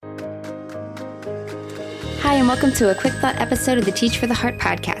Hi, and welcome to a quick thought episode of the Teach for the Heart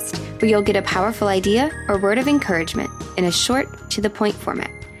podcast, where you'll get a powerful idea or word of encouragement in a short, to the point format.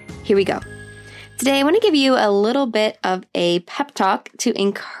 Here we go. Today, I want to give you a little bit of a pep talk to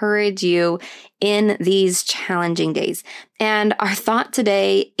encourage you in these challenging days. And our thought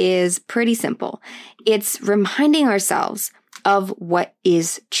today is pretty simple. It's reminding ourselves of what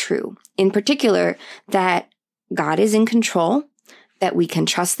is true. In particular, that God is in control, that we can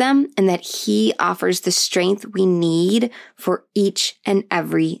trust them, and that He offers the strength we need for each and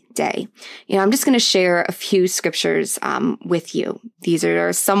every day. I'm just going to share a few scriptures with you. These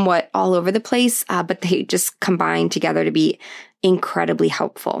are somewhat all over the place, but they just combine together to be incredibly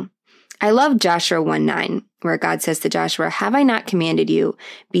helpful. I love Joshua 1:9, where God says to Joshua, "Have I not commanded you?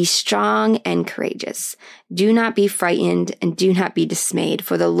 Be strong and courageous. Do not be frightened and do not be dismayed,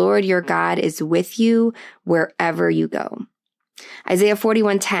 for the Lord your God is with you wherever you go." Isaiah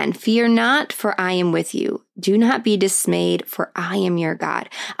 41:10, "Fear not, for I am with you. Do not be dismayed, for I am your God.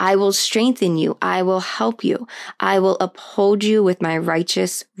 I will strengthen you. I will help you. I will uphold you with my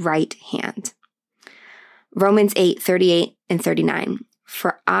righteous right hand." Romans 8:38 and 39,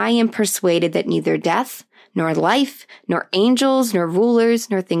 "For I am persuaded that neither death, nor life, nor angels, nor rulers,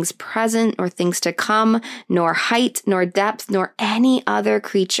 nor things present, nor things to come, nor height, nor depth, nor any other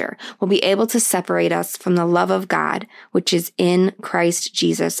creature will be able to separate us from the love of God, which is in Christ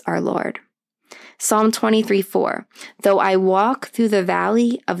Jesus our Lord." Psalm 23:4, "Though I walk through the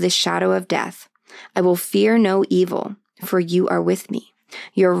valley of the shadow of death, I will fear no evil, for you are with me.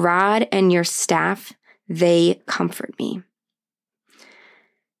 Your rod and your staff, they comfort me."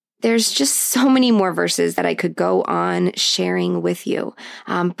 There's just so many more verses that I could go on sharing with you.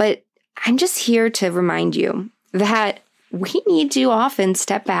 But I'm just here to remind you that we need to often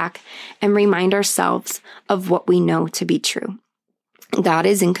step back and remind ourselves of what we know to be true. God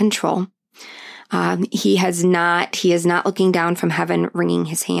is in control. He is not looking down from heaven, wringing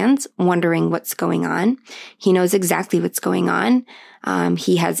his hands, wondering what's going on. He knows exactly what's going on.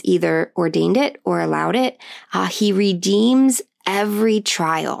 He has either ordained it or allowed it. He redeems every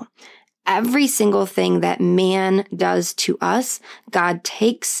trial. Every single thing that man does to us, God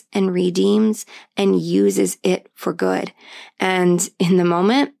takes and redeems and uses it for good. And in the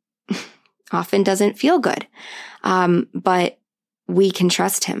moment, often doesn't feel good. But we can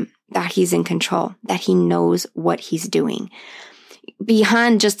trust him that he's in control, that he knows what he's doing.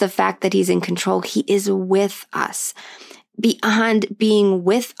 Beyond just the fact that he's in control, he is with us. Beyond being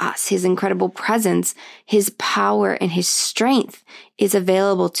with us, his incredible presence, his power, and his strength is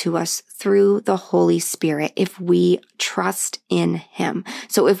available to us through the Holy Spirit if we trust in him.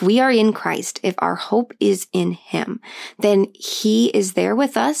 So if we are in Christ, if our hope is in him, then he is there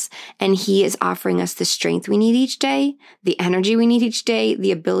with us and he is offering us the strength we need each day, the energy we need each day,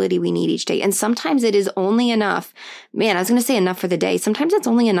 the ability we need each day. And sometimes it is only enough. Man, I was going to say enough for the day. Sometimes it's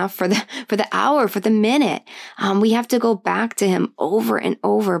only enough for the hour, for the minute. We have to go back to him over and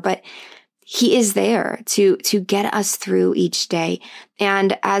over, but he is there to get us through each day.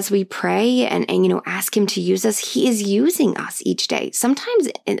 And as we pray and ask him to use us, he is using us each day. Sometimes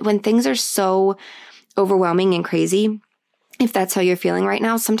when things are so overwhelming and crazy, if that's how you're feeling right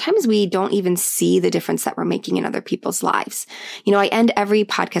now, sometimes we don't even see the difference that we're making in other people's lives. I end every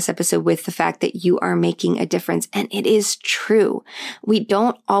podcast episode with the fact that you are making a difference, and it is true. We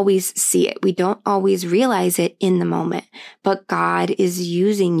don't always see it. We don't always realize it in the moment, but God is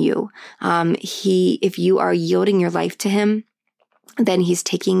using you. If you are yielding your life to him, then he's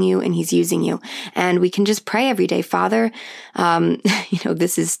taking you and he's using you. And we can just pray every day, Father,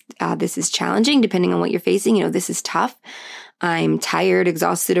 this is challenging depending on what you're facing. This is tough. I'm tired,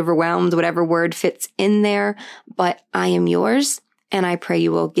 exhausted, overwhelmed, whatever word fits in there, but I am yours. And I pray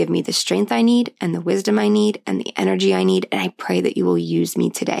you will give me the strength I need and the wisdom I need and the energy I need. And I pray that you will use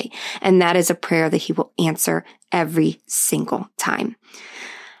me today. And that is a prayer that he will answer every single time.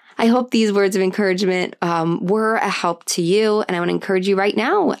 I hope these words of encouragement were a help to you. And I want to encourage you right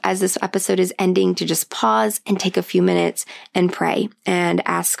now, as this episode is ending, to just pause and take a few minutes and pray and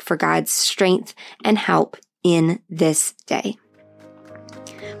ask for God's strength and help in this day.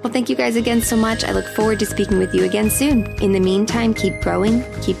 Well, thank you guys again so much. I look forward to speaking with you again soon. In the meantime, keep growing,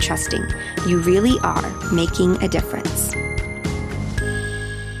 keep trusting. You really are making a difference.